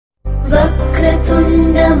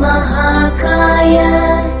महाकाय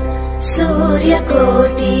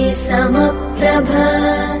सूर्यकोटि समप्रभ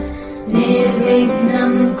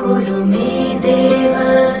निर्विघ्नं कुरु मे देव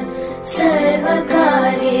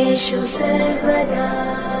सर्वकार्येषु सर्वदा।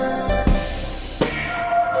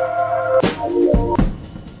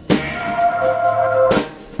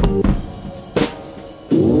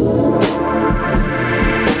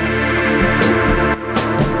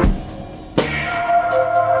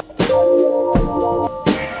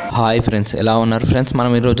 హాయ్ ఫ్రెండ్స్, ఎలా ఉన్నారు ఫ్రెండ్స్?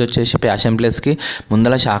 మనం ఈరోజు వచ్చేసి ప్యాషన్ ప్లేస్కి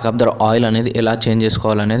ముందల షాకాబ్దర్ ఆయిల్ అనేది ఎలా చేంజ్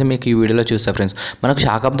చేసుకోవాలనేది మీకు ఈ వీడియోలో చూస్తా ఫ్రెండ్స్. మనకు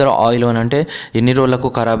షాకాబ్దర్ ఆయిల్ అని అంటే ఎన్ని రోజులకు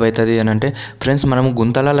ఖరాబ్ అవుతుంది అని అంటే ఫ్రెండ్స్, మనం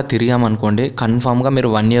గుంతలలో తిరిగామనుకోండి, కన్ఫామ్గా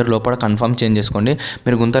మీరు 1 year లోపల కన్ఫామ్ చేంజ్ చేసుకోండి.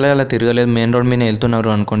 మీరు గుంతలలో తిరగలేదు, మెయిన్ రోడ్ మీద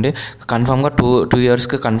వెళ్తున్నారు అనుకోండి, కన్ఫామ్గా టూ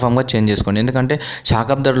ఇయర్స్కి కన్ఫామ్గా చేంజ్ చేసుకోండి. ఎందుకంటే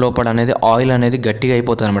షాకాబ్దర్ లోపల అనేది ఆయిల్ అనేది గట్టిగా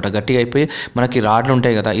అయిపోతుంది అనమాట. గట్టిగా అయిపోయి మనకి రాడ్లు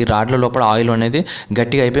ఉంటాయి కదా, ఈ రాడ్ల లోపల ఆయిల్ అనేది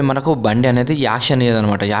గట్టిగా అయిపోయి మనకు బండి అనేది యాక్షన్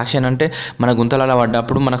ఇయ్యదనమాట. యాక్షన్ అంటే మన గుంతలలో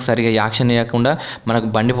పడ్డప్పుడు మనకు సరిగా యాక్షన్ ఇవ్వకుండా మనకు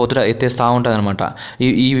బండి పోతుడా ఎత్తేస్తూ ఉంటుంది అనమాట.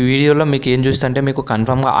 ఈ వీడియోలో మీకు ఏం చూస్తే అంటే మీకు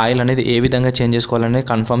కన్ఫామ్గా ఆయిల్ అనేది ఏ విధంగా చేంజ్ చేసుకోవాలనేది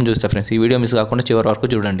కన్ఫామ్ చూస్తే ఫ్రెండ్స్, ఈ వీడియో మిస్ కాకుండా చివరి వరకు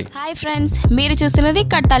చూడండి. హాయ్ ఫ్రెండ్స్, మీరు చూస్తున్నది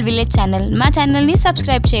కట్టాల్ విలేజ్ ఛానల్. మా ఛానల్ని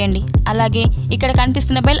సబ్స్క్రైబ్ చేయండి. అలాగే ఇక్కడ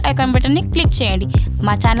కనిపిస్తున్న బెల్ ఐకాన్ బటన్ని క్లిక్ చేయండి.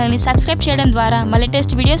 మా ఛానల్ని సబ్స్క్రైబ్ చేయడం ద్వారా మా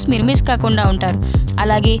లేటెస్ట్ వీడియోస్ మీరు మిస్ కాకుండా ఉంటారు.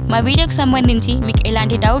 అలాగే మా వీడియోకి సంబంధించి మీకు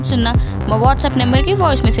ఎలాంటి డౌట్స్ ఉన్నా మా వాట్సాప్ నెంబర్కి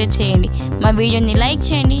వాయిస్ మెసేజ్ చేయండి. మా వీడియోని లైక్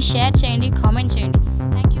చేయండి, షేర్ చేయండి, కామెంట్ చేయండి.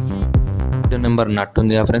 Thank you friends. 17 నెంబర్ నట్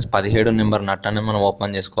ఉంది కదా ఫ్రెండ్స్, 17 నెంబర్ నట్ అనేది మనం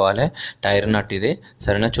ఓపెన్ చేసుకోవాలి. టైర్ నట్ ఇది,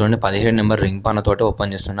 సరేనా? చూడండి, 17 నెంబర్ రింగ్ పానతోటి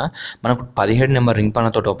ఓపెన్ చేస్తున్నా. మనకు 17 నెంబర్ రింగ్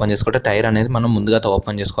పానతోటి ఓపెన్ చేసుకుంటే టైర్ అనేది మనం ముందుగా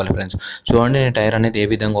ఓపెన్ చేసుకోవాలి ఫ్రెండ్స్. చూడండి, నేను టైర్ అనేది ఏ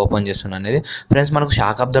విధంగా ఓపెన్ చేస్తున్నా అనేది ఫ్రెండ్స్. మనకు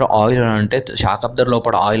షాకాబ్దర్ ఆయిల్ అంటే షాకాబ్దర్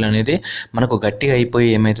లోపల ఆయిల్ అనేది మనకు గట్టిగా అయిపోయి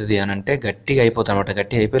ఏమవుతుంది అని అంటే గట్టిగా అయిపోతుంది అనమాట.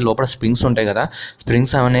 గట్టిగా అయిపోయి లోపల స్ప్రింగ్స్ ఉంటాయి కదా,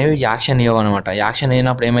 స్ప్రింగ్స్ అనేవి యాక్షన్ ఇవ్వనమాట. యాక్షన్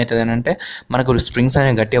అయినప్పుడు ఏమవుతుంది అని అంటే మనకు స్ప్రింగ్స్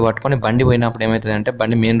అనేవి గట్టిగా పట్టుకొని బండి పోయినప్పుడు ఏమవుతుంది అంటే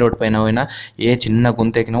బండి మెయిన్ రోడ్ పైన పోయినా ఏ చిన్న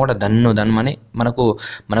గుంత ఎక్కినా కూడా దన్మని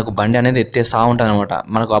మనకు బండి అనేది ఎత్తేస్తూ ఉంటుంది అనమాట.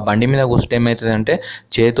 మనకు ఆ బండి మీద కూర్చుంటే ఏమవుతుంది అంటే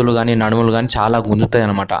చేతులు కానీ నడుములు కానీ చాలా గుంజుతాయి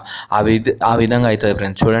అనమాట. ఆ విధంగా అవుతుంది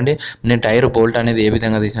ఫ్రెండ్స్. చూడండి, నేను టైర్ బోల్ట్ అనేది ఏ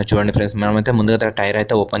విధంగా తీసినా చూడండి ఫ్రెండ్స్. మనమైతే ముందుగా టైర్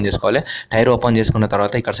అయితే ఓపెన్ చేసుకోవాలి. టైర్ ఓపెన్ చేసుకున్న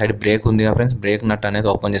తర్వాత ఇక్కడ సైడ్ బ్రేక్ ఉంది కదా ఫ్రెండ్స్, బ్రేక్ నట్ అనేది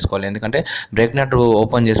ఓపెన్ చేసుకోవాలి. ఎందుకంటే బ్రేక్ నట్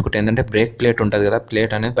ఓపెన్ చేసుకుంటే ఏంటంటే బ్రేక్ ప్లేట్ ఉంటుంది కదా,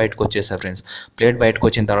 ప్లేట్ అనేది బయటకు వచ్చేస్తుంది ఫ్రెండ్స్. ప్లేట్ బయటకు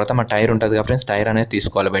వచ్చిన తర్వాత మన టైర్ ఉంటుంది కదా ఫ్రెండ్స్, టైర్ అనేది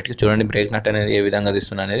తీసుకోవాలి బయటకి. చూడండి, బ్రేక్ నట్ అనేది ఏ విధంగా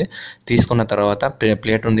తీస్తున్నా అనేది తీసుకున్న తర్వాత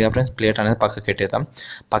ప్లేట్ ఉంది కదా ఫ్రెండ్స్, ప్లేట్ అనేది పక్కకి పెట్టేద్దాం.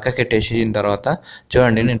 పక్కకి పెట్టేసిన తర్వాత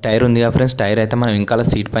చూడండి, నేను టైర్ ఉంది కదా ఫ్రెండ్స్, టైర్ అయితే మనం ఇంకాల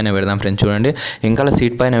సీట్ పైన పెడదాం ఫ్రెండ్స్. చూడండి, ఇంకాల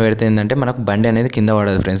సీట్ పైన పెడితే ఏంటంటే మనకు బండి అనేది కింద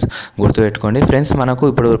పడదు ఫ్రెండ్స్, గుర్తుపెట్టుకోండి ఫ్రెండ్స్. మనకు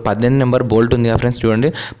ఇప్పుడు 18 నెంబర్ బోల్ట్ ఉంది కదా ఫ్రెండ్స్, చూడండి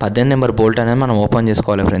 18 నెంబర్ బోల్ట్ అనేది మనం ఓపెన్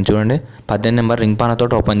చేసుకోవాలి ఫ్రెండ్స్. చూడండి, 18 నెంబర్ రింగ్ పానతో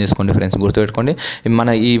ఓపెన్ చేసుకోండి ఫ్రెండ్స్, గుర్తుపెట్టుకోండి. మన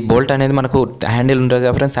ఈ బోల్ట్ అనేది మనకు హ్యాండిల్ ఉంటుంది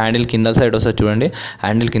కదా ఫ్రెండ్స్, హ్యాండిల్ కింద సైడ్ వస్తుంది చూడండి,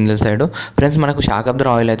 హ్యాండిల్ కింద సైడ్ ఫ్రెండ్స్. మనకు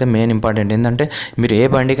షాకాబ్దర్ ఆయిల్ అయితే మెయిన్ ఇంపార్టెంట్. ఏంటంటే మీరు ఏ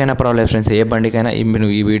బండికైనా పర్వాలేదు ఫ్రెండ్స్, ఏ బండికైనా మీరు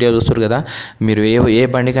ఈ వీడియో చూస్తారు కదా, మీరు ఏ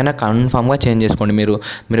బండికైనా కన్ఫామ్గా చేంజ్ చేసుకోండి.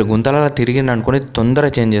 మీరు గుంతలలో తిరిగింది అనుకోండి,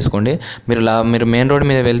 తొందరగా చేంజ్ చేసుకోండి. మీరు మెయిన్ రోడ్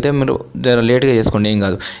మీద వెళ్తే మీరు లేట్గా చేసుకోండి, ఏం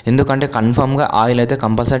కాదు. ఎందుకంటే కన్ఫామ్గా ఆయిల్ అయితే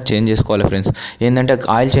కంపల్సరీ చేంజ్ చేసుకోవాలి ఫ్రెండ్స్. ఏంటంటే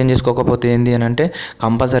ఆయిల్ చేంజ్ చేసుకోకపోతే ఏంటి అని అంటే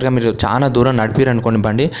కంపల్సరీగా మీరు చాలా దూరం నడిపిరు అనుకోండి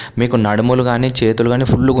బండి, మీకు నడుములు కానీ చేతులు కానీ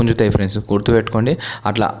ఫుల్ గుంజుతాయి ఫ్రెండ్స్, గుర్తుపెట్టుకోండి.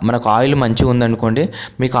 అట్లా మనకు ఆయిల్ మంచిగా ఉందనుకోండి,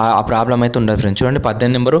 మీకు ఆ ప్రాబ్లం అయితే ఉండదు ఫ్రెండ్స్. చూడండి,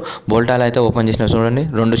 18 నెంబరు బోల్టాలు అయితే ఓపెన్ చేసిన. చూడండి,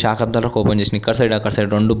 2 షాకాబ్దాలకు ఓపెన్ చేసిన. ఇక్కడ సైడ్ అక్కడ సైడ్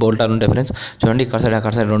 2 బోల్టాలు ఉంటాయి ఫ్రెండ్స్. చూడండి, ఇక్కడ సైడ్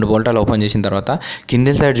అక్కడ సైడ్ 2 బోల్టాలు ఓపెన్ చేసిన తర్వాత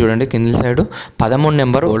కింది సైడ్ చూడండి, కింది సైడ్ 13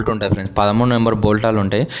 నెంబర్ బోల్ట్ ఉంటుంది ఫ్రెండ్స్. 13 నెంబర్ బోల్టాలు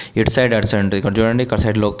ఉంటాయి. ఇటు సైడ్ అటు సైడ్ ఉంటుంది. ఇక్కడ చూడండి, ఇక్కడ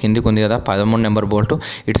సైడ్లో కిందికి ఉంది కదా 13 నెంబర్ బోల్ట్,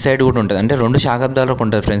 ఇటు సైడ్ కూడా ఉంటుంది. అంటే 2 షాకాబ్దాలకు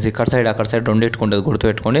ఉంటుంది ఫ్రెండ్స్. ఇక్కడ సైడ్ అక్కడ సైడ్ 2 ఇట్టుకుంటుంది,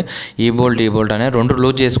 గుర్తుపెట్టుకోండి. ఈ బోల్ట్ అనేది 2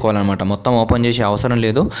 లూజ్ చేసుకోవాలన్నమాట. మొత్తం ఓపెన్ చేసే అవసరం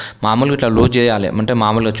లేదు, మామూలుగా ఇట్లా లూజ్ చేయాలి. అంటే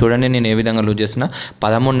మామూలుగా చూడండి నేను ఏ విధంగా లూజ్ చేస్తున్నా.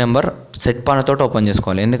 13 నెంబర్ సెట్ పానతో ఓపెన్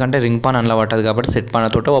చేసుకోవాలి. ఎందుకంటే రింగ్ పాన్ అందులో పట్టదు కాబట్టి సెట్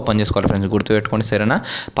పానతో ఓపెన్ చేసుకోవాలి ఫ్రెండ్స్, గుర్తుపెట్టుకోండి సరేనా.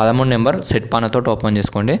 13 నెంబర్ సెట్ పానతో ఓపెన్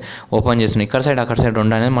చేసుకోండి. ఓపెన్ చేస్తున్నా. ఇక్కడ సైడ్ అక్కడ సైడ్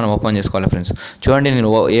 2 అనేది మనం ఓపెన్ చేసుకోవాలి ఫ్రెండ్స్. చూడండి, నేను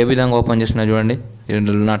ఏ విధంగా ఓపెన్ చేస్తున్నా చూడండి.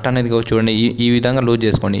 నట్ అనేది చూడండి, ఈ విధంగా లూజ్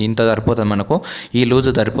చేసుకోండి. ఇంత సరిపోతుంది మనకు, ఈ లూజ్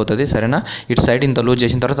సరిపోతుంది సరేనా. ఇటు సైడ్ ఇంత లూజ్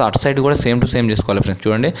చేసిన తర్వాత అటు సైడ్ కూడా సేమ్ టు సేమ్ చేసుకోవాలి ఫ్రెండ్స్.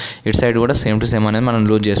 చూడండి, ఇటు సైడ్ కూడా సేమ్ టు సేమ్ అనేది మనం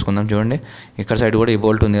లూజ్ చేసుకుందాం. చూడండి, ఇక్కడ సైడ్ కూడా ఈ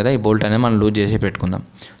బోల్ట్ ఉంది కదా, ఈ బోల్ట్ అనేది మనం లూజ్ చేసి పెట్టుకుందాం.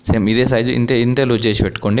 సేమ్ ఇదే సైజు ఇంతే లూజ్ చేసి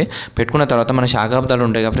పెట్టుకోండి. పెట్టుకున్న తర్వాత మన షాకాబ్దాలు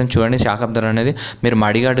ఉంటాయి కదా ఫ్రెండ్స్. చూడండి, షాకాబ్దాలు అనేది మీరు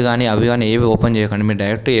మడిగాడు కానీ కానీ అవి కానీ ఏవి ఓపెన్ చేయకండి. మీరు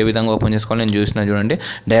డైరెక్ట్ ఏ విధంగా ఓపెన్ చేసుకోవాలి నేను చూస్తున్నా చూడండి.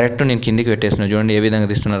 డైరెక్ట్ నేను కిందికి పెట్టేస్తున్నా చూడండి. ఏ విధంగా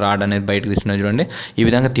తీస్తున్నా రాడ్ అనేది బయటకు తీస్తున్నా చూడండి. ఈ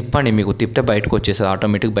విధంగా తిప్పండి, మీకు తిప్పితే బయటకు వచ్చేస్తుంది,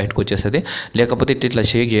 ఆటోమేటిక్ బయటకు వచ్చేస్తుంది. లేకపోతే ఇట్లా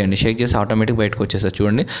షేక్ చేయండి, షేక్ చేసి ఆటోమేటిక్ బయటకు వచ్చేస్తుంది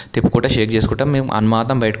చూడండి. తిప్పుకుంటా షేక్ చేసుకుంటా మేము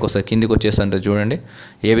మాత్రం బయటకు వస్తుంది, కిందికి వచ్చేస్తుంది చూడండి.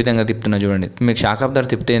 ఏ విధంగా తిప్పుతున్నా చూడండి. మీకు షాక్ అబ్జర్వర్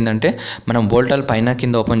తిప్పితే ఏంటంటే మనం బోల్టాలు పైన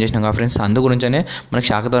కింద ఓపెన్ చేసినాం కదా ఫ్రెండ్స్, అందు గురించనే మనకి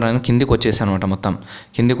షాక్ అబ్జర్వర్ అనేది కిందికి వచ్చేస్తుంది అనమాట. మొత్తం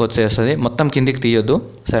కిందికి వచ్చేస్తుంది, మొత్తం కిందికి తీయొద్దు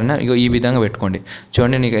సరేనా. ఇగో ఈ విధంగా పెట్టుకోండి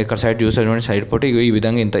చూడండి. నీకు ఇక్కడ సైడ్ చూసే చూడండి, సైడ్ పోటీ ఇగో ఈ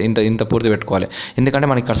విధంగా ఇంత ఇంత ఇంత పూర్తి పెట్టుకోవాలి. ఎందుకంటే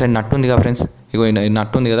మనకి ఇక్కడ సైడ్ నట్టు ఉంది కదా ఫ్రెండ్స్, ఇగో ఈ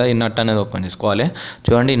నట్టు ఉంది కదా, ఈ నట్ అనేది ఓపెన్ చేసుకోవాలి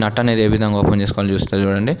చూడండి. ఈ నట్ అనేది ఏ విధంగా ఓపెన్ చేసుకోవాలి చూస్తే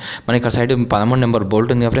చూడండి. మనకి ఇక్కడ సైడ్ 13 నెంబర్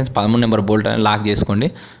బోల్ట్ ఉంది కదా ఫ్రెండ్స్, 13 నెంబర్ బోల్ట్ అనేది లాక్ చేసుకోండి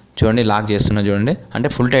చూడండి. లాక్ చేస్తున్నా చూడండి, అంటే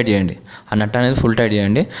ఫుల్ టైట్ చేయండి. ఆ నట్ అనేది ఫుల్ టైట్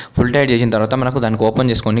చేయండి. ఫుల్ టైట్ చేసిన తర్వాత మనకు దానికి ఓపెన్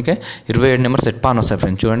చేసుకోనికే 27 నెంబర్ సెట్ పాన్ వస్తుంది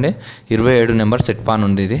ఫ్రెండ్స్ చూడండి. 27 నెంబర్ సెట్ పాన్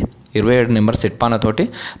ఉంది. ఇది 27 నెంబర్ సెట్ పాన్ తోటి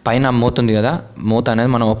పైన మూత ఉంది కదా, మూత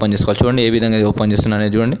అనేది మనం ఓపెన్ చేసుకోవాలి చూడండి. ఏ విధంగా ఓపెన్ చేస్తున్నా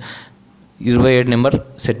అనేది చూడండి. 27 నెంబర్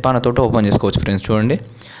సెట్ పాన్ తోటి ఓపెన్ చేసుకోవచ్చు ఫ్రెండ్స్ చూడండి.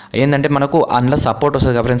 ఏంటంటే మనకు అందులో సపోర్ట్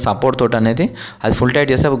వస్తుంది కదా ఫ్రెండ్స్, సపోర్ట్ తోటి అనేది అది ఫుల్ టైట్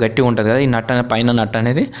చేస్తే గట్టిగా ఉంటుంది కదా. ఈ నట్ అనేది పైన నట్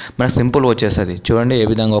అనేది మనకు సింపుల్గా వచ్చేస్తుంది చూడండి. ఏ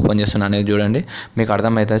విధంగా ఓపెన్ చేస్తున్నా అనేది చూడండి, మీకు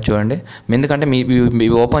అర్థమవుతుంది చూడండి. ఎందుకంటే మీ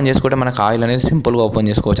ఓపెన్ చేసుకుంటే మనకు ఆయిల్ అనేది సింపుల్గా ఓపెన్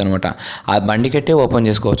చేసుకోవచ్చు అనమాట. ఆ బండికెట్టే ఓపెన్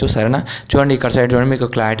చేసుకోవచ్చు సరేనా. చూడండి ఇక్కడ సైడ్ చూడండి,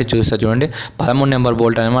 మీకు క్లారిటీ చూస్తే చూడండి. 13 నెంబర్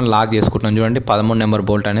బోల్ట్ అనేది మనం లాక్ చేసుకుంటున్నాం చూడండి. 13 నెంబర్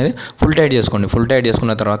బోల్ట్ అనేది ఫుల్ టైట్ చేసుకోండి. ఫుల్ టైట్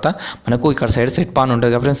చేసుకున్న తర్వాత మనకు ఇక్కడ సైడ్ సెట్ పాన్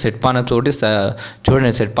ఉంటుంది కదా ఫ్రెండ్స్, సెట్ పాన్ తోటి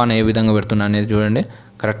చూడండి సెట్ పాన్ ఏ విధంగా పెడుతున్నా అనేది చూడండి.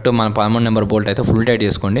 కరెక్ట్ మన 13 నెంబర్ బోల్ట్ అయితే ఫుల్ టైట్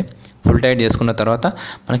చేసుకోండి. ఫుల్ టైట్ చేసుకున్న తర్వాత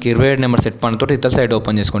మనకి 27 నెంబర్ సెట్ పాన్ తోటి ఇతర సైడ్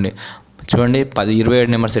ఓపెన్ చేసుకోండి చూడండి.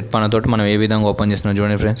 27 నెంబర్ సెట్ పాన్ తోటి మనం ఏ విధంగా ఓపెన్ చేస్తున్నాం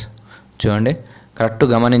చూడండి ఫ్రెండ్స్ చూడండి. కరెక్ట్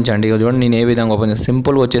గమనించండి. ఇక చూడండి నేను ఏ విధంగా ఓపెన్ చేస్తాను,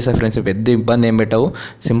 సింపుల్గా వచ్చేసాయి ఫ్రెండ్స్. పెద్ద ఇబ్బంది ఏం పెట్టవు,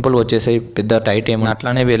 సింపుల్గా వచ్చేసాయి, పెద్ద టైట్ ఏమో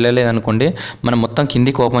అట్లానే వెళ్ళలేదు అనుకోండి. మనం మొత్తం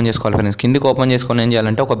కిందికి ఓపెన్ చేసుకోవాలి ఫ్రెండ్స్. కిందికి ఓపెన్ చేసుకొని ఏం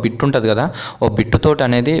చేయాలంటే ఒక బిట్ ఉంటుంది కదా, ఓ బిట్టుతోటి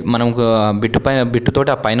అనేది మనం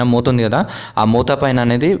బిట్టుతోటి ఆ పైన మూత ఉంది కదా, ఆ మూత పైన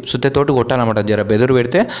అనేది సుత్తెతోటి కొట్టాలన్నమాట. జర బెదురు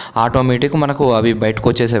పెడితే ఆటోమేటిక్ మనకు అవి బయటకు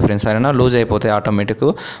వచ్చేసాయి ఫ్రెండ్స్ సరేనా. లూజ్ అయిపోతాయి ఆటోమేటిక్.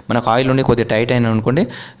 మనకు ఆయిల్ ఉండి కొద్దిగా టైట్ అయినా అనుకోండి,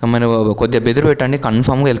 మనం కొద్దిగా బెదురు పెట్టండి,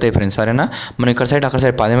 కన్ఫామ్గా వెళ్తాయి ఫ్రెండ్స్ సరేనా. మనం ఇక్కడ సైడ్ అక్కడ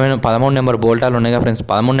సైడ్ 13 నెంబర్ బోల్టాలు ఉన్నాయి కదా ఫ్రెండ్స్,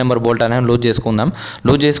 13 నెంబర్ బోల్ట్ అనేది లూజ్ చేసుకుందాం.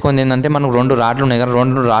 లూజ్ చేసుకుంది ఏంటంటే మనకు 2 రాడ్లు ఉన్నాయి కదా,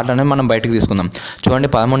 2 రాడ్లు అనేది మనం బయటకు తీసుకుందాం చూడండి.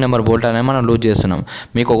 13 నెంబర్ బోల్ట్ అనేది మనం లూజ్ చేస్తున్నాం.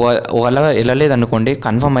 మీకు ఒకవేళ వెళ్ళలేదు అనుకోండి,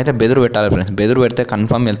 కన్ఫర్మ్ అయితే బెదురు పెట్టాలి ఫ్రెండ్స్. బెదురు పెడితే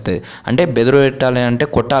కన్ఫర్మ్ వెళ్తుంది. అంటే బెదురు పెట్టాలి అంటే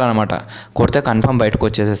కొట్టాలన్నమాట, కొడితే కన్ఫర్మ్ బయటకు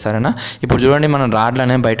వచ్చేసేస్తారేనా. ఇప్పుడు చూడండి మనం రాడ్లు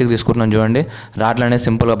అనేది బయటకు తీసుకుంటున్నాం చూడండి. రాడ్లు అనేది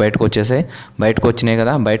సింపుల్గా బయటకు వచ్చేసాయి. బయటకు వచ్చినాయి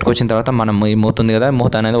కదా, బయటకు వచ్చిన తర్వాత మనం ఈ మూత ఉంది కదా,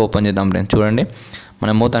 మూత అనేది ఓపెన్ చేద్దాం ఫ్రెండ్స్ చూడండి.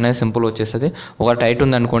 మన మూత అనేది సింపుల్ వచ్చేస్తుంది. ఒక టైట్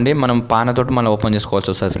ఉంది అనుకోండి, మనం పానతోటి మనం ఓపెన్ చేసుకోవాల్సి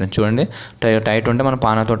వస్తుంది ఫ్రెండ్స్ చూడండి. టైట్ ఉంటే మనం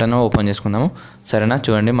పానతోటైనా ఓపెన్ చేసుకుందాము సరేనా.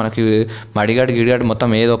 చూడండి మనకి మడిగాడు గిడిగాడు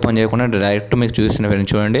మొత్తం ఏది ఓపెన్ చేయకుండా డైరెక్ట్ మీకు చూపిస్తున్న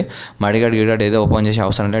ఫ్రెండ్స్ చూడండి. మడిగాడు గిడిగాడు ఏదో ఓపెన్ చేసే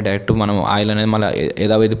అవసరం లేదు. డైరెక్ట్ మనం ఆయిల్ అనేది మళ్ళీ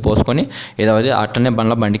ఏదావిది పోసుకొని ఏదావిది అట్లనే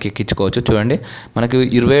బండికి ఎక్కించుకోవచ్చు చూడండి. మనకి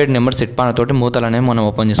 27 నెంబర్ సెట్ పానతోటి మూతలు అనేవి మనం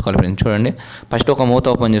ఓపెన్ చేసుకోవాలి ఫ్రెండ్స్ చూడండి. ఫస్ట్ ఒక మూత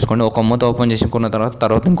ఓపెన్ చేసుకోండి. ఒక మూత ఓపెన్ చేసుకున్న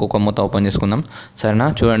తర్వాత ఇంకొక మూత ఓపెన్ చేసుకుందాం సరేనా.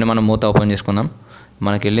 చూడండి మనం మూత ఓపెన్ చేసుకుందాం.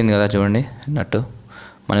 మనకి వెళ్ళింది కదా చూడండి నట్టు.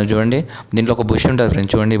 మనం చూడండి దీంట్లో ఒక బుష్ ఉంటుంది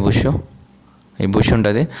ఫ్రెండ్స్ చూడండి. ఈ బుష్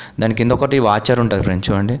ఉంటుంది, దాని కింద ఒకటి వాచర్ ఉంటుంది ఫ్రెండ్స్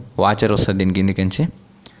చూడండి. వాచర్ వస్తుంది దీని కిందికించి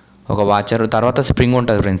ఒక వాచర్. తర్వాత స్ప్రింగ్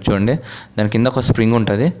ఉంటుంది ఫ్రెండ్స్ చూడండి. దాని కింద ఒక స్ప్రింగ్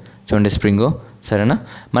ఉంటుంది చూడండి, స్ప్రింగు సరేనా.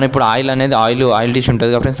 మనం ఇప్పుడు ఆయిల్ అనేది ఆయిల్ డిష్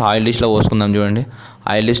ఉంటుంది కదా ఫ్రెండ్స్, ఆయిల్ డిష్లో పోసుకుందాం చూడండి.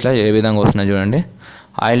 ఆయిల్ డిష్లో ఏ విధంగా వస్తున్నా చూడండి.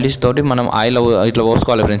 ఆయిల్ డిష్ తోటి మనం ఆయిల్ ఇట్లా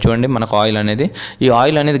పోసుకోవాలి ఫ్రెండ్స్ చూడండి. మనకు ఆయిల్ అనేది ఈ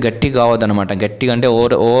ఆయిల్ అనేది గట్టిగా కావద్దనమాట. గట్టిగా అంటే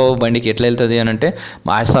ఓ బండికి ఎట్లా వెళ్తుంది అని అంటే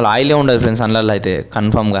అసలు ఆయిలే ఉండదు ఫ్రెండ్స్ అందులో అయితే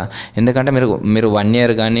కన్ఫామ్గా. ఎందుకంటే మీరు 1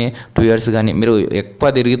 year కానీ 2 years కానీ మీరు ఎక్కువ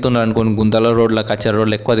తిరుగుతున్నారు అనుకోండి, గుంతల రోడ్ల కచ్చర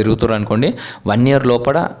రోడ్లు ఎక్కువ తిరుగుతున్నారు అనుకోండి, 1 year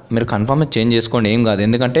లోపల మీరు కన్ఫామ్గా చేంజ్ చేసుకోండి, ఏం కాదు.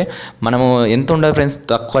 ఎందుకంటే మనము ఎంత ఉండదు ఫ్రెండ్స్,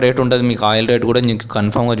 తక్కువ రేట్ ఉంటుంది. మీకు ఆయిల్ రేట్ కూడా మీకు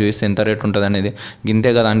కన్ఫామ్గా చూపిస్తే ఎంత రేట్ ఉంటుంది అనేది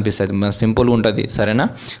గింతే కదా అనిపిస్తుంది. మన సింపుల్గా ఉంటుంది సరేనా.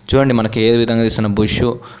 చూడండి మనకి ఏ విధంగా తీస్తున్న బుష్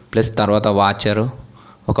ప్లస్ తర్వాత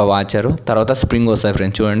ఒక వాచరు తర్వాత స్ప్రింగ్ వస్తుంది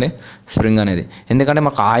ఫ్రెండ్స్ చూడండి. స్ప్రింగ్ అనేది ఎందుకంటే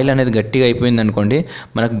మనకు ఆయిల్ అనేది గట్టిగా అయిపోయింది అనుకోండి,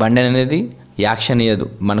 మనకు బండి అనేది యాక్షన్ ఇవ్వదు.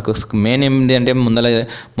 మనకు మెయిన్ ఏంటి అంటే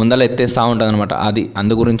ముందల ఎత్తేస్తూ ఉంటుంది అనమాట. అది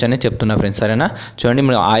అందు గురించనే చెప్తున్నా ఫ్రెండ్స్ సరేనా. చూడండి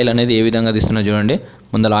మీరు ఆయిల్ అనేది ఏ విధంగా తీస్తున్నా చూడండి.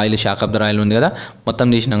 ముందర ఆయిల్ షాక్ అబ్జర్వర్ ఆయిల్ ఉంది కదా, మొత్తం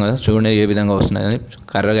తీసినాం కదా చూడండి ఏ విధంగా వస్తుంది.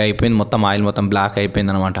 కర్రగా అయిపోయింది మొత్తం, ఆయిల్ మొత్తం బ్లాక్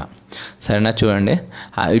అయిపోయింది అనమాట సరేనా. చూడండి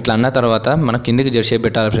ఇట్లా అన్న తర్వాత మన కిందికి జెర్షేప్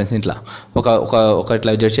పెట్టాలి ఫ్రెండ్స్. ఇట్లా ఒక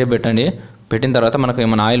ఇట్లా జెర్షేప్ పెట్టండి. పెట్టిన తర్వాత మనకు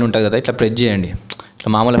ఏమైనా ఆయిల్ ఉంటుంది కదా, ఇట్లా ప్రెస్ చేయండి. ఇట్లా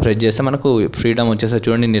మామూలుగా ప్రెస్ చేస్తే మనకు ఫ్రీడమ్ వచ్చేస్తుంది.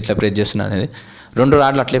 చూడండి నేను ఇట్లా ప్రెస్ చేస్తున్నా అనేది 2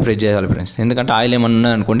 రాడ్లు అట్లే ప్రెస్ చేయాలి ఫ్రెండ్స్. ఎందుకంటే ఆయిల్ ఏమన్నా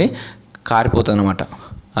ఉన్నది అనుకోండి కారిపోతుంది అనమాట.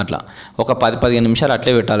 అట్లా ఒక 10-15 నిమిషాలు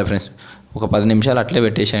అట్లే పెట్టాలి ఫ్రెండ్స్. ఒక 10 నిమిషాలు అట్లే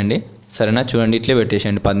పెట్టేసేయండి సరేనా. చూడండి ఇట్లే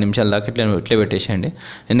పెట్టేసేయండి 10 నిమిషాల దాకా ఇట్లే పెట్టేసేయండి.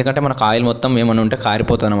 ఎందుకంటే మనకు ఆయిల్ మొత్తం ఏమైనా ఉంటే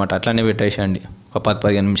కారిపోతుంది అనమాట. అట్లనే పెట్టేసేయండి ఒక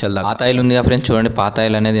 10-15 నిమిషాల దాకా. పాత ఆయిల్ ఉందిగా ఫ్రెండ్స్, చూడండి పాత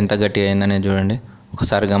ఆయిల్ అనేది ఎంత గట్టిగా అయిందనేది చూడండి,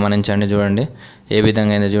 ఒకసారి గమనించండి. చూడండి ఏ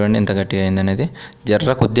విధంగా అయిందో చూడండి, ఎంత గట్టిగా అయింది అనేది.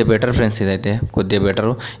 జర్ర కొద్దిగా బెటర్ ఫ్రెండ్స్, ఇదైతే కొద్దిగా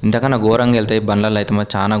బెటరు. ఇంతకన్నా ఘోరంగా వెళ్తాయి బండ్లలో అయితే మాకు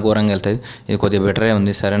చాలా ఘోరంగా వెళ్తాయి. ఇది కొద్దిగా బెటరే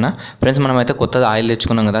ఉంది సరేనా ఫ్రెండ్స్. మనమైతే కొత్తది ఆయిల్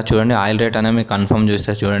తెచ్చుకున్నాం కదా, చూడండి ఆయిల్ రేట్ అనేది మీకు కన్ఫర్మ్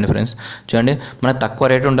చూస్తే చూడండి ఫ్రెండ్స్. చూడండి మనకు తక్కువ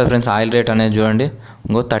రేట్ ఉంటుంది ఫ్రెండ్స్ ఆయిల్ రేట్ అనేది. చూడండి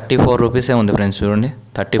ఇంకో 34 రూపీసే ఉంది ఫ్రెండ్స్. చూడండి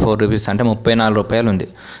 34 రూపీస్ అంటే 34 రూపాయలు ఉంది.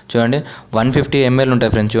 చూడండి 150 ml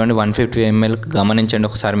ఉంటుంది ఫ్రెండ్స్. చూడండి 150 ml గమనించండి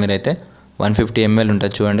ఒకసారి మీరైతే. 150 ml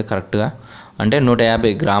ఉంటుంది చూడండి కరెక్ట్గా, అంటే 150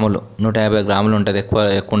 గ్రాములు 150 గ్రాములు ఉంటుంది,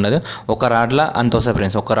 ఎక్కువ ఉండదు. ఒక రాడ్ల అంత వస్తుంది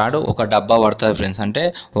ఫ్రెండ్స్. ఒక రాడు ఒక డబ్బా పడుతుంది ఫ్రెండ్స్. అంటే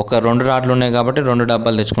ఒక 2 రాడ్లు ఉన్నాయి కాబట్టి 2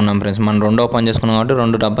 డబ్బాలు తెచ్చుకున్నాం ఫ్రెండ్స్. మనం 2 ఓపెన్ చేసుకున్నాం కాబట్టి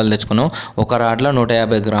 2 డబ్బాలు తెచ్చుకున్నాం. ఒక రాడ్ల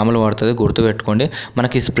 150 గ్రాములు పడుతుంది, గుర్తుపెట్టుకోండి.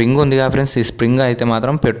 మనకి స్ప్రింగ్ ఉంది కదా ఫ్రెండ్స్, ఈ స్ప్రింగ్ అయితే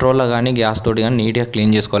మాత్రం పెట్రోల్లో కానీ గ్యాస్ తోటి కానీ నీట్గా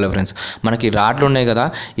క్లీన్ చేసుకోవాలి ఫ్రెండ్స్. మనకి రాడ్లు ఉన్నాయి కదా,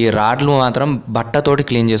 ఈ రాడ్లు మాత్రం బట్టతోటి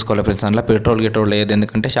క్లీన్ చేసుకోవాలి ఫ్రెండ్స్. అందులో పెట్రోల్ లేదు,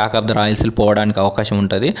 ఎందుకంటే షాక్ ఆఫ్ ద ఆయిల్స్ పోవడానికి అవకాశం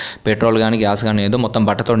ఉంటుంది. పెట్రోల్ కానీ గ్యాస్ కానీ ఏదో మొత్తం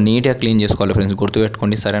బట్టతో నీట్గా క్లీన్ చేసుకోవాలి ఫ్రెండ్స్,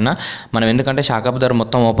 గుర్తుపెట్టుకోండి సరేనా. మనం ఎందుకంటే షాక్ ఆఫ్ ద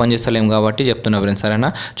మొత్తం ఓపెన్ చేస్తలేం కాబట్టి చెప్తున్నా ఫ్రెండ్స్ సరేనా.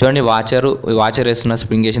 చూడండి వాచర్ వేస్తున్నా,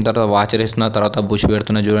 స్ప్రింగ్ వేసిన తర్వాత వాచర్ వేస్తున్న తర్వాత బుష్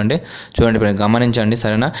పెడుతున్నా. చూడండి ఫ్రెండ్స్ గమనించండి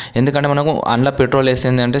సరేనా. ఎందుకంటే మనకు అందులో పెట్రోల్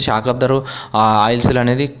వేస్తుంది అంటే shock of the oil seal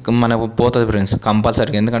అనేది మనకు పోతుంది ఫ్రెండ్స్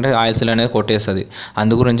కంపల్సరీగా, ఎందుకంటే ఆయిల్ సీల్ అనేది కొట్టేస్తుంది.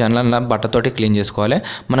 అందు గురించి అందులో బట్టతోటి క్లీన్ చేసుకోవాలి.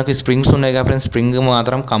 మనకి స్ప్రింగ్స్ ఉన్నాయి కదా ఫ్రెండ్స్, స్ప్రింగ్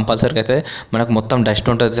మాత్రం కంపల్సరీగా అయితే మనకు మొత్తం డస్ట్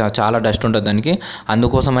ఉంటుంది, చాలా డస్ట్ ఉంటుంది దానికి.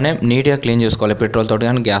 అందుకోసమనే నీట్గా క్లీన్ చేసుకోవాలి, పెట్రోల్ తోటి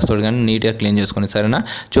కానీ గ్యాస్ తోటి కానీ నీట్గా క్లీన్ చేసుకుని సరేనా.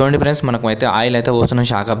 చూడండి ఫ్రెండ్స్ మనకు అయితే ఆయిల్ అయితే పోస్తున్నాం,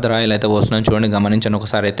 షాక్ ఆఫ్ ద ఆయిల్ అయితే పోస్తున్నాం. చూడండి గమనించండి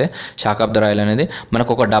ఒకసారి అయితే. షాక్ ఆఫ్ ద ఆయిల్ అనేది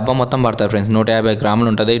మనకు ఒక డబ్బా మొత్తం పడుతుంది ఫ్రెండ్స్, 150 గ్రాములు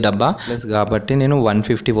ఉంటుంది ఈ డబ్బా ప్లస్. కాబట్టి నేను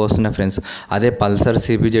 150 పోస్తున్నా ఫ్రెండ్స్. అదే పల్సర్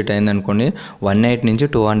CBZ అయిందనుకోండి 180 నుంచి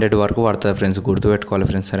 200 వరకు పడుతుంది ఫ్రెండ్స్, గుర్తుపెట్టుకోవాలి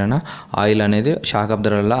ఫ్రెండ్స్ సరేనా. ఆయిల్ అనేది షాక్ ఆఫ్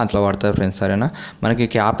ద ఆయిల్ అట్లా పడుతుంది ఫ్రెండ్స్ సరేనా. మనకి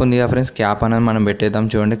క్యాప్ ఉంది కదా ఫ్రెండ్స్, క్యాప్ అనేది మనం పెట్టేద్దాం.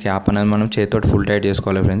 చూడండి క్యాప్ అనేది మనం చేతితోటి ఫుల్ టైట్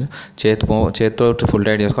చేసుకోవాలి ఫ్రెండ్స్. చేతితో ఫుల్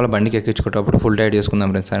టైట్ చేసుకోవాలి. బండికి ఎక్కించుకునేటప్పుడు ఫుల్ టైట్ చేసుకుందాం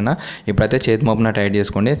ఫ్రెండ్స్ సరేనా. ఇప్పుడైతే చేతి మోపున టైట్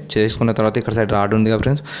చేసుకోండి. చేసుకున్న తర్వాత ఇక్కడ సైడ్ రాడ్ ఉంది కదా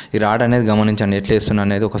ఫ్రెండ్స్, ఈ రాడ్ అనేది గమనించండి ఎట్లా వేస్తున్నా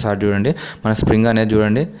అనేది ఒకసారి చూడండి. మన స్ప్రింగ్ అనేది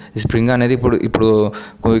చూడండి, ఈ స్ప్రింగ్ అనేది ఇప్పుడు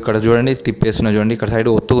ఇక్కడ చూడండి తిప్పేస్తున్నా. చూడండి ఇక్కడ సైడ్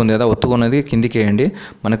ఒత్తుగా ఉంది కదా, ఒత్తుగా ఉన్నది కిందికి వేయండి,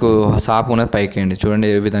 మనకు సాపు ఉన్నది పైకి వేయండి. చూడండి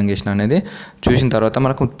ఏ విధంగా వేసిన అనేది. చూసిన తర్వాత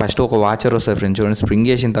మనకు ఫస్ట్ ఒక వాచర్ వస్తుంది ఫ్రెండ్స్. చూడండి స్ప్రింగ్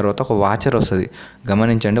వేసిన తర్వాత ఒక వాచర్ వస్తుంది,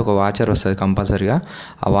 గమనించండి ఒక వాచర్ వస్తుంది కంపల్సరీగా.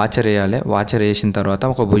 ఆ వాచర్ వేయాలి. వాచర్ వేసిన తర్వాత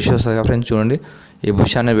ఒక బుష్ వస్తుంది కదా ఫ్రెండ్స్. చూడండి ఈ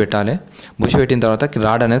బుష్ అనేది పెట్టాలి. బుష్ పెట్టిన తర్వాత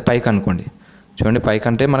రాడ్ అనేది పైకి అనుకోండి. చూడండి పైకి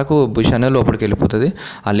అంటే మనకు బుష్ అనేది లోపలికి వెళ్ళిపోతుంది.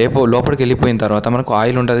 ఆ లోపలికి వెళ్ళిపోయిన తర్వాత మనకు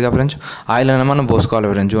ఆయిల్ ఉంటుంది కదా ఫ్రెండ్స్, ఆయిల్ అనేది మనం పోసుకోవాలి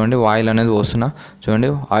ఫ్రెండ్స్. చూడండి ఆయిల్ అనేది పోస్తున్నా. చూడండి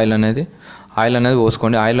ఆయిల్ అనేది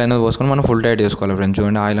పోసుకోండి. ఆయిల్ అనేది పోసుకొని మనం ఫుల్ టైట్ చేసుకోవాలి ఫ్రెండ్స్.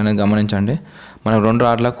 చూడండి ఆయిల్ అనేది గమనించండి. మనం 2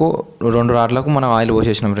 రాడ్లకు మనం ఆయిల్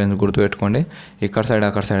పోసేసినాం ఫ్రెండ్స్, గుర్తుపెట్టుకోండి. ఇక్కడ సైడ్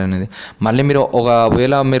అక్కడ సైడ్ అనేది మళ్ళీ మీరు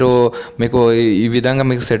ఒకవేళ మీకు ఈ విధంగా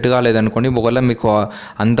మీకు సెట్ కాలేదనుకోండి, ఒకవేళ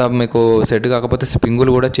మీకు సెట్ కాకపోతే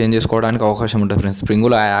స్ప్రింగులు కూడా చేంజ్ చేసుకోవడానికి అవకాశం ఉంటుంది ఫ్రెండ్స్.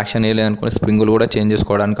 స్ప్రింగులు యాక్షన్ వేయలేదనుకోండి, స్ప్రింగులు కూడా చేంజ్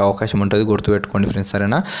చేసుకోవడానికి అవకాశం ఉంటుంది, గుర్తుపెట్టుకోండి ఫ్రెండ్స్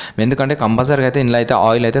సరేనా. ఎందుకంటే కంపల్సరీగా అయితే ఇందులో అయితే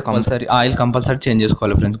ఆయిల్ కంపల్సరీ చేంజ్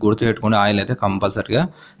చేసుకోవాలి ఫ్రెండ్స్, గుర్తుపెట్టుకోండి. ఆయిల్ అయితే కంపల్సరీగా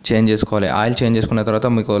చేంజ్ చేసుకోవాలి. ఆయిల్ చేంజ్ చేసుకున్న తర్వాత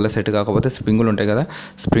మీకు ఒకవేళ సెట్ కాకపోతే స్ప్రింగులు ఉంటాయి కదా,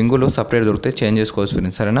 స్ప్రింగులు సపరేట్ దొరికితే చేంజ్ చేసుకోవచ్చు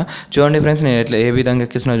ఫ్రెండ్స్ సరేనా. చూడండి ఫ్రెండ్స్ నేను ఏ విధంగా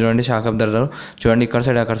ఎక్కిస్తున్నా చూడండి. షాక్ ఆఫ్ ద చూడండి ఇక్కడ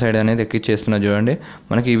సైడ్ అక్కడ సైడ్ అనేది ఎక్కిచ్చేస్తున్నా. చూడండి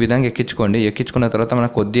మనకి ఈ విధంగా ఎక్కించుకోండి. ఎక్కించుకున్న తర్వాత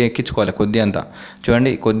మనకు కొద్దిగా ఎక్కించుకోవాలి, కొద్దిగా అంతా.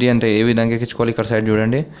 చూడండి కొద్దిగా అంతా ఏ విధంగా ఎక్కించుకోవాలి. ఇక్కడ సైడ్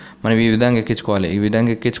చూడండి మనం ఈ విధంగా ఎక్కించుకోవాలి. ఈ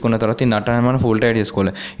విధంగా ఎక్కించుకున్న తర్వాత ఈ నట్ అనేది మనం ఫుల్ టైట్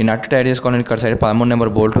చేసుకోవాలి. ఈ నట్ టైట్ చేసుకోవాలని ఇక్కడ సైడ్ 13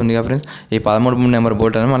 నెంబర్ బోల్ట్ ఉంది కదా ఫ్రెండ్స్, ఈ 13 నెంబర్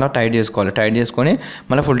బోల్ట్ అనేది మళ్ళీ టైట్ చేసుకోవాలి. టైట్ చేసుకొని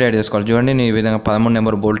మళ్ళీ ఫుల్ టైట్ చేసుకోవాలి. చూడండి నేను ఈ విధంగా 13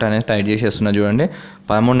 నెంబర్ బోల్ట్ అనేది టైట్ చేసేస్తున్నా. చూడండి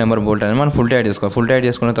 13 నెంబర్ బోల్ట్ అనేది మనం ఫుల్ టైట్ చేసుకోవాలి. ఫుల్ టైట్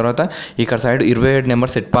చేసుకున్న తర్వాత ఇక్కడ సైడ్ 27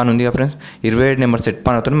 నెంబర్ సెట్ పాన్ ఉంది కదా ఫ్రెండ్స్, 27 నెంబర్ సెట్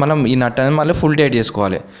పాన్ అవుతుంది. మనం ఈ నట్ అనేది మళ్ళీ ఫుల్ టైట్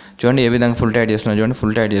చేసుకోవాలి. చూడండి ఏ విధంగా ఫుల్ టైట్ చేస్తున్నా. చూడండి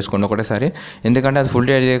ఫుల్ టైట్ చేసుకోండి ఒకటేసారి, ఎందుకంటే అది ఫుల్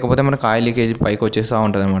టైట్ చేయకపోతే మనకు ఆయిల్ లీకేజ్ పైకి వచ్చేస్తూ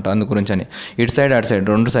ఉంటుంది అనమాట. అందు గురించి అని ఇటు సైడ్ అటు సైడ్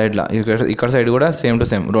 2 సైడ్ల ఇక్కడ సైడ్ కూడా సేమ్ టు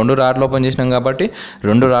సేమ్ 2 రాడ్లు ఓపెన్ చేసినాం కాబట్టి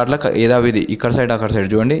 2 రాడ్ల యథావిధి ఇక్కడ సైడ్ అక్కడ సైడ్.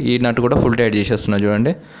 చూడండి ఈ నట్ కూడా ఫుల్ టైట్ చేసేస్తున్నా.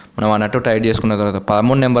 చూడండి మనం ఆ నట్టు టైట్ చేసుకున్న తర్వాత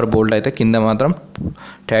 13 నెంబర్ బోల్ట్ అయితే కింద మాత్రం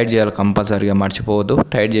టైట్ చేయాలి కంపల్సరీగా, మర్చిపోవద్దు.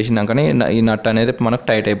 టైట్ చేసినాకనే ఈ నట్ అనేది మనకు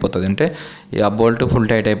టైట్ అయిపోతుంది, అంటే ఆ బోల్ట్ ఫుల్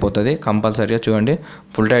టైట్ అయిపోతుంది కంపల్సరీగా. చూడండి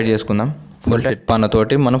ఫుల్ టైట్ చేసుకుందాం. ఫుల్ సెట్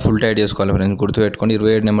పానతోటి మనం ఫుల్ టైట్ చేసుకోవాలి ఫ్రెండ్స్. గుర్తుపెట్టుకోండి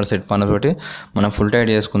 27 నెంబర్ సెట్ పానతోటి మనం ఫుల్ టైట్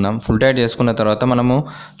చేసుకుందాం. ఫుల్ టైట్ చేసుకున్న తర్వాత మనము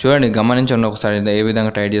చూడండి, గమనించండి ఒకసారి ఏ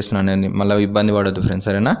విధంగా టైట్ చేస్తున్నాను, మళ్ళీ ఇబ్బంది పడొద్దు ఫ్రెండ్స్,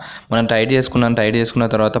 సరేనా. మనం టైట్ చేసుకున్న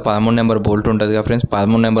తర్వాత 13 నెంబర్ బోల్ట్ ఉంటుంది కదా ఫ్రెండ్స్.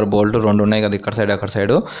 13 నెంబర్ బోల్ట్ 2 ఉన్నాయి కదా, ఇక్కడ సైడ్ అక్కడ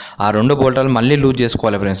సైడ్. ఆ 2 బోల్టాలు మళ్ళీ లూజ్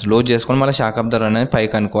చేసుకోవాలి ఫ్రెండ్స్. లూజ్ చేసుకొని మళ్ళీ షాక్ అబ్జర్వర్ అనేది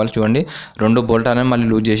పైకి అనుకోవాలి. చూడండి 2 బోల్టాలు అనేది మళ్ళీ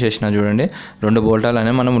లూజ్ చేసేసిన. చూడండి 2 బోల్టాలు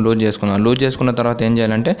అనేది మనం లూజ్ చేసుకున్నాం. లూజ్ చేసుకున్న తర్వాత ఏం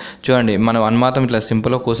చేయాలంటే చూడండి, మనం అన్మాతం ఇట్లా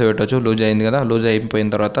సింపుల్గా కూర్చోబెట్టవచ్చు. లూజ్ అయింది కదా, లూజ్ అయిపోయిన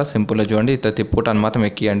తర్వాత సింపుల్గా చూడండి ఇట్లా తిప్పుకుంటే అన్మాతం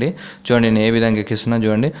ఎక్కియండి. చూడండి నేను ఏ విధంగా ఎక్కిస్తున్నా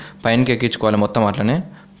చూడండి, పైనకి ఎక్కించుకోవాలి మొత్తం అట్లనే.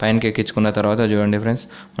 పైనకి ఎక్కించుకున్న తర్వాత చూడండి ఫ్రెండ్స్,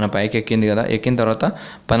 మన పైకి ఎక్కింది కదా, ఎక్కిన తర్వాత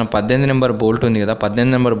మనం 18 నెంబర్ బోల్ట్ ఉంది కదా,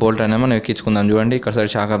 18 నెంబర్ బోల్ట్ అనేది మనం ఎక్కించుకుందాం. చూడండి ఇక్కడ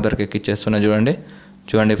సైడ్ షాక్ అబ్జర్వర్కి ఎక్కించేస్తున్నా.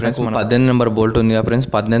 చూడండి ఫ్రెండ్స్, మన 18 నెంబర్ బోల్ట్ ఉంది కదా ఫ్రెండ్స్.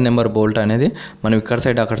 18 నెంబర్ బోల్ట్ అనేది మనం ఇక్కడ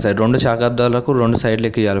సైడ్ అక్కడ సైడ్ 2 షాక్ అబ్జర్వర్లకు 2 సైడ్లు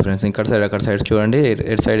ఎక్కియాలి ఫ్రెండ్స్. ఇక్కడ సైడ్ అక్కడ సైడ్ చూడండి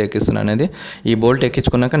ఎటు సైడ్ ఎక్కిస్తున్నా అనేది. ఈ బోల్ట్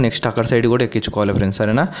ఎక్కించుకున్నాక నెక్స్ట్ అక్కడ సైడ్ కూడా ఎక్కించుకోవాలి ఫ్రెండ్స్,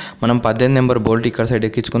 సరేనా. మనం 18 నెంబర్ బోల్ట్ ఇక్కడ సైడ్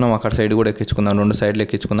ఎక్కించుకుందాం, అక్కడ సైడ్ కూడా ఎక్కించుకుందాం. 2 సైడ్లు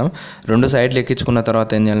ఎక్కించుకుందాం. 2 సైడ్లు ఎక్కించుకున్న తర్వాత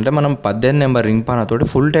ఏం చేయాలంటే మనం 18 నెంబర్ రింగ్ పానతోటి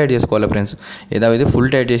ఫుల్ టైట్ చేసుకోవాలి ఫ్రెండ్స్. ఏదో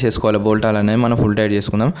ఫుల్ టైట్ చేసేసుకోవాలి. బోల్టాలు అనేవి మనం ఫుల్ టైట్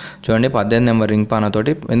చేసుకుందాం. చూడండి 18 నెంబర్ రింగ్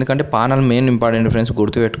పానతోటి, ఎందుకంటే పానాలు మెయిన్ ఇంపార్టెంట్ ఫ్రెండ్స్,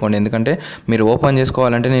 గుర్తుపెట్టుకోండి. ఎందుకంటే మీరు ఓపెన్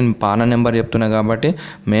చేసుకోవాలంటే నేను పాన నెంబర్ చెప్తున్నా కాబట్టి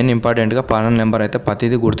మెయిన్ ఇంపార్టెంట్గా పాన నెంబర్ అయితే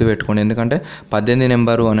ప్రతిదీ గుర్తుపెట్టుకోండి. ఎందుకంటే 18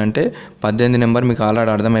 నెంబరు అని అంటే 18 నెంబర్ మీకు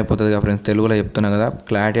ఆల్రెడీ అర్థమైపోతుంది కదా ఫ్రెండ్స్, తెలుగులో చెప్తున్నా కదా,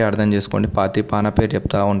 క్లారిటీ అర్థం చేసుకోండి. ప్రతి పాన పేరు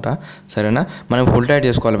చెప్తా ఉంటా, సరేనా. మనం ఫుల్ టైట్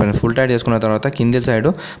చేసుకోవాలి ఫ్రెండ్స్. ఫుల్ టైట్ చేసుకున్న తర్వాత కింది సైడ్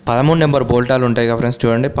 13 నెంబర్ బోల్టాలు ఉంటాయి కదా ఫ్రెండ్స్.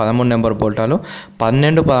 చూడండి 13 నెంబర్ బోల్టాలు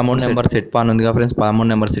 13 నెంబర్ సెట్ పాన్ ఉంది కదా ఫ్రెండ్స్. 13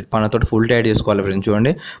 నెంబర్ సెట్ పాన్ తోటి ఫుల్ టైట్ చేసుకోవాలి ఫ్రెండ్స్.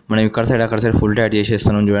 చూడండి మనం ఇక్కడ సైడ్ అక్కడ సైడ్ ఫుల్ టైట్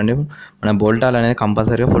చేసేస్తున్నాం. చూడండి మన బోల్టాలు అనేది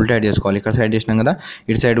కంపల్సరీగా ఫుల్ టైట్ చేసుకోవాలి. ఇక్కడ సైడ్ చేసినాం కదా,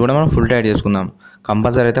 ఇటు సైడ్ కూడా మనం ఫుల్ టైట్ చేసుకుందాం.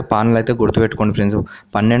 కంపల్సరీ అయితే పాన్లు అయితే గుర్తుపెట్టుకోండి ఫ్రెండ్స్.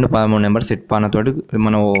 12, 13 నెంబర్ సెట్ పానతోటి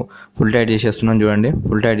మనం ఫుల్ టైట్ చేసేస్తున్నాం. చూడండి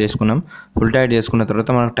ఫుల్ టైట్ చేసుకున్నాం. ఫుల్ టైట్ చేసుకున్న తర్వాత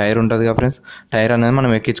మనకు టైర్ ఉంటుంది కదా ఫ్రెండ్స్, టైర్ అనేది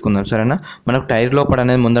మనం ఎక్కించుకుందాం, సరేనా. మనకు టైర్ లోపల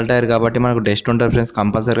అనేది ముందర టైర్ కాబట్టి మనకు డస్ట్ ఉంటుంది ఫ్రెండ్స్.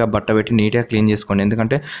 కంపల్సరీగా బట్ట పెట్టి నీట్గా క్లీన్ చేసుకోండి.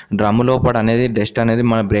 ఎందుకంటే డ్రమ్ లోపల అనేది డస్ట్ అనేది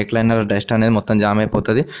మన బ్రేక్ లైనర్ డస్ట్ అనేది మొత్తం జామ్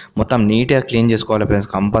అయిపోతుంది. మొత్తం నీట్గా క్లీన్ చేసుకోవాలి ఫ్రెండ్స్.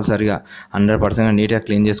 కంపల్సరీగా 100% నీట్గా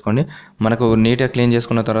క్లీన్ చేసుకోండి. మనకు నీట్గా క్లీన్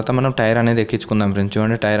చేసుకున్న తర్వాత మనం టైర్ అనేది ఎక్కించుకుందాం ఫ్రెండ్స్.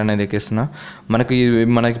 చూడండి టైర్ అనేది ఎక్కిస్తున్నా.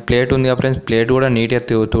 మనకి ప్లేట్ ఉంది కదా ఫ్రెండ్స్, ప్లేట్ కూడా నీట్గా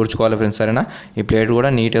తూర్చుకోవాలి ఫ్రెండ్స్, సరేనా. ఈ ప్లేట్ కూడా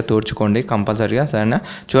నీట్గా తూర్చుకోండి కంపల్సరీగా, సరేనా.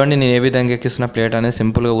 చూడండి నేను ఏ విధంగా ఎక్కిస్తున్న, ప్లేట్ అనేది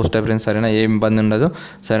సింపుల్గా కూర్చుంటాయి ఫ్రెండ్స్, సరేనా. ఏం ఇబ్బంది ఉండదు,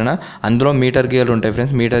 సరేనా. అందులో మీటర్ గేర్లు ఉంటాయి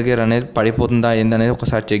ఫ్రెండ్స్. మీటర్ గేర్ అనేది పడిపోతుందా ఏందనేది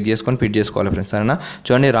ఒకసారి చెక్ చేసుకొని ఫిట్ చేసుకోవాలి ఫ్రెండ్స్, సరేనా.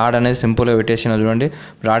 చూడండి రాడ్ అనేది సింపుల్గా పెట్టేసిన. చూడండి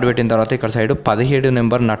రాడ్ పెట్టిన తర్వాత ఇక్కడ సైడ్ 17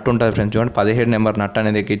 నెంబర్ నట్టు ఉంటుంది ఫ్రెండ్స్. చూడండి 17 నెంబర్ నట్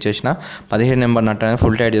అనేది ఎక్కించేసిన. 17 నెంబర్ నట్ అనేది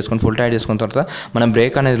ఫుల్ టైట్ చేసుకొని, ఫుల్ టైట్ చేసుకున్న తర్వాత మనం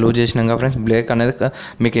బ్రేక్ అనేది లూజ్ చేసినాం కదా ఫ్రెండ్స్. బ్రేక్ అనేది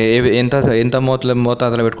మీకు ఎంత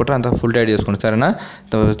మోతాదులో పెట్టుకుంటారో అంత ఫుల్ టైట్ చేసుకోండి, సరేనా.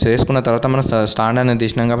 చేసుకున్న తర్వాత మనం స్టాండ్ అనేది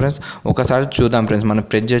తీసినాం కదా ఫ్రెండ్స్. ఒకసారి చూద్దాం ఫ్రెండ్స్, మనం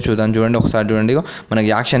ప్రెస్ చేసి చూద్దాం. చూడండి ఒకసారి చూడండి మనకి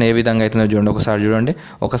యాక్షన్ ఏ విధంగా అవుతుందో చూడండి. ఒకసారి చూడండి,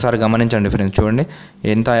 ఒకసారి గమనించండి ఫ్రెండ్స్. చూడండి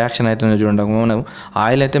ఎంత యాక్షన్ అవుతుందో చూడండి.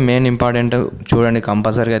 ఆయిల్ అయితే మెయిన్ ఇంపార్టెంట్ చూడండి.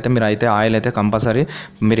 కంపల్సరీగా అయితే మీరు అయితే ఆయిల్ అయితే కంపల్సరీ,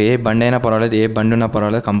 మీరు ఏ బండి అయినా పర్వాలేదు, ఏ బండి ఉన్నా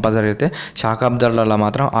పర్వాలేదు, కంపల్సరీ అయితే షాక్ అబ్జర్వర్లలో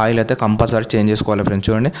మాత్రం ఆయిల్ అయితే కంపల్సరీ చేంజ్ చేసుకోవాలి ఫ్రెండ్స్.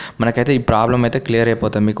 చూడండి మనకైతే ఈ ప్రాబ్లం అయితే క్లియర్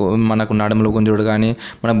అయిపోతుంది. మీకు మనకు నడుములు గుంజుడు కానీ,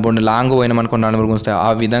 మనం బొండి లాంగ్ పోయినా మనకు నడుములు గుంజుతాయి, ఆ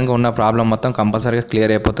విధంగా ఉన్న ప్రాబ్లం మొత్తం కంపల్సరీగా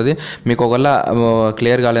క్లియర్ అయిపోతుంది. మీకు ఒకవేళ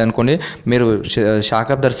క్లియర్ కాలేదనుకోండి, మీరు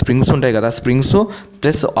షాక్ అబ్జర్వర్ స్ప్రింగ్స్ ఉంటాయి కదా, స్ప్రింగ్స్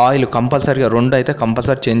ప్లస్ ఆయిల్ కంపల్సరీగా 2 అయితే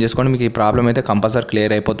కంపల్సరీ చేంజ్ చేసుకోండి. మీకు ఈ ప్రాబ్లం అయితే కంపల్సరీ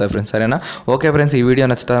క్లియర్ అయిపోతుంది ఫ్రెండ్స్, సరేనా. ఓకే ఫ్రెండ్స్, ఈ వీడియో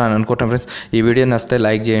నచ్చుతుందని అని అనుకుంటాం ఫ్రెండ్స్. ఈ వీడియో నచ్చితే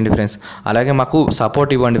లైక్ చేయండి ఫ్రెండ్స్. అలాగే మాకు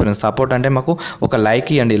సపోర్ట్ ఇవ్వండి ఫ్రెండ్స్. సపోర్ట్ అంటే మాకు ఒక లైక్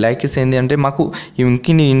ఇవ్వండి. లైక్ ఇస్తే ఏంటి అంటే మాకు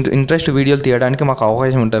ఇంకిన్ని ఇంట్రెస్ట్ వీడియోలు తీయడానికి మాకు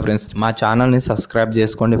అవకాశం ఉంటుంది ఫ్రెండ్స్. మా ఛానల్ని సబ్స్క్రైబ్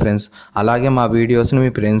చేసుకోండి ఫ్రెండ్స్. అలాగే మా వీడియోస్ని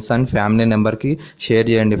మీ ఫ్రెండ్స్ అండ్ ఫ్యామిలీ మెంబర్కి షేర్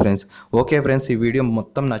చేయండి ఫ్రెండ్స్. ఓకే ఫ్రెండ్స్, ఈ వీడియో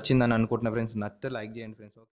మొత్తం నచ్చిందని అనుకుంటున్నా ఫ్రెండ్స్. నచ్చితే లైక్ చేయండి ఫ్రెండ్స్.